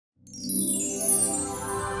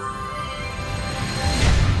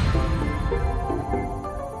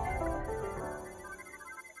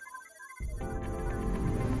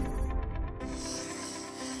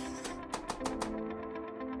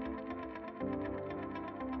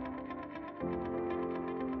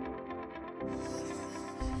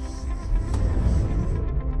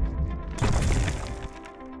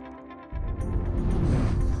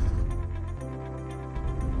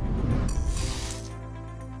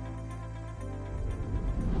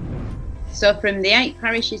So from the 8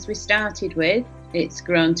 parishes we started with, it's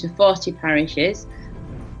grown to 40 parishes.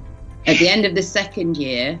 At the end of the second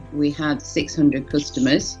year, we had 600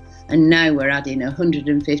 customers, and now we're adding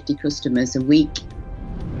 150 customers a week.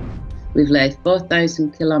 We've laid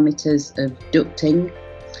 4,000 kilometres of ducting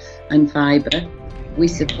and fibre. We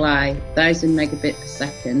supply 1,000 megabit per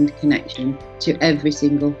second connection to every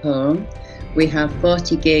single home. We have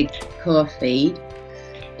 40 gig core feed.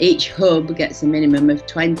 Each hub gets a minimum of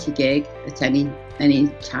 20 gig at any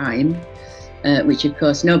time, which of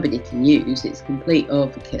course nobody can use. It's complete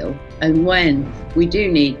overkill. And when we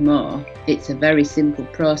do need more, it's a very simple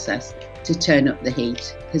process to turn up the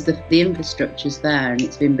heat, because the infrastructure's there and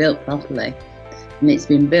it's been built properly, and it's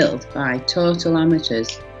been built by total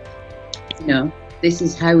amateurs. You know, this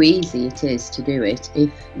is how easy it is to do it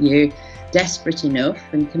if you're desperate enough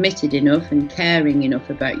and committed enough and caring enough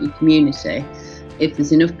about your community. If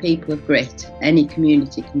there's enough people of grit, any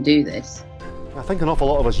community can do this. I think an awful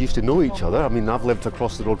lot of us used to know each other. I mean, I've lived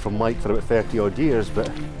across the road from Mike for about 30 odd years, but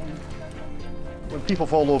when people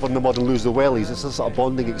fall over in the mud and lose the wellies, it's a sort of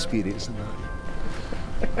bonding experience, isn't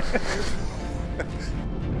it?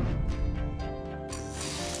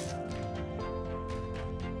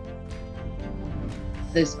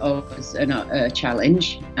 There's always a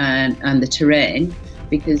challenge and the terrain,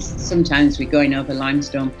 because sometimes we're going over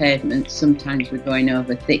limestone pavements, sometimes we're going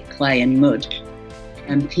over thick clay and mud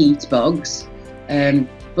and peat bogs.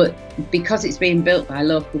 But because it's being built by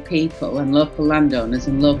local people and local landowners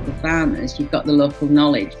and local farmers, you've got the local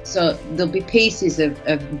knowledge. So there'll be pieces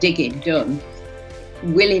of digging done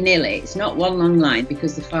willy-nilly. It's not one long line,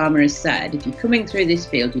 because the farmer has said, if you're coming through this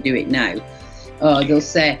field, you do it now. Or they'll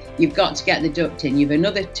say, you've got to get the duct in, you've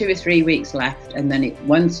another 2 or 3 weeks left, and then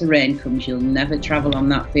once the rain comes, you'll never travel on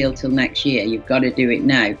that field till next year. You've got to do it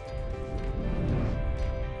now.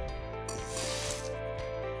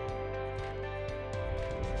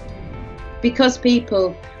 Because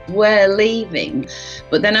people were leaving,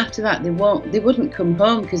 but then after that they wouldn't come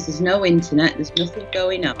home because there's no internet, there's nothing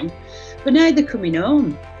going on. But now they're coming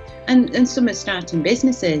home, and some are starting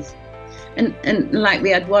businesses. And like we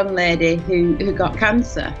had one lady who got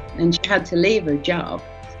cancer, and she had to leave her job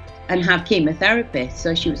and have chemotherapy,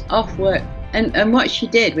 so she was off work. And what she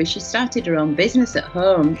did was she started her own business at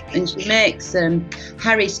home, and she makes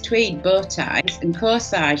Harry's tweed bow ties and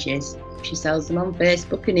corsages. She sells them on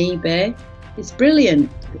Facebook and eBay. It's brilliant.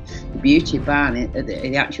 The beauty of Barnet are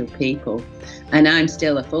the actual people, and I'm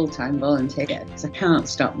still a full-time volunteer because I can't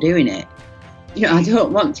stop doing it. You know, I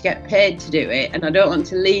don't want to get paid to do it, and I don't want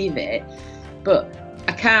to leave it, but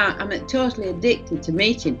I can't. I'm totally addicted to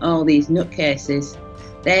meeting all these nutcases.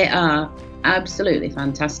 They are absolutely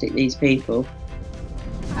fantastic, these people.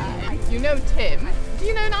 You know Tim. Do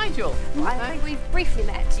you know Nigel? Well, I think we've briefly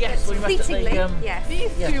met. Yes, we met at the, yes.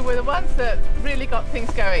 These two were the ones that really got things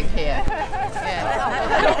going here.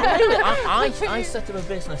 I set up a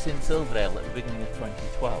business in Silverdale at the beginning of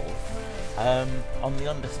 2012 on the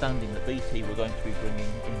understanding that BT were going to be bringing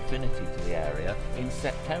Infinity to the area in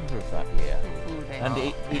September of that year. And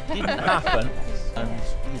it didn't happen, and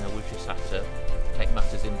you know, we've just had to take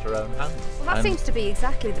matters into our own hands. Well, that seems to be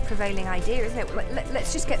exactly the prevailing idea, isn't it?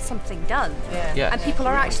 Let's just get something done. Yeah. And people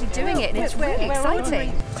are actually doing it, and it's really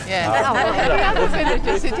exciting. Yeah. In the other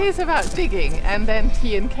villages, it is about digging and then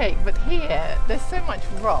tea and cake, but here there's so much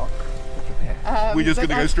rock. We're just going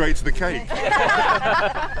to go straight to the cake.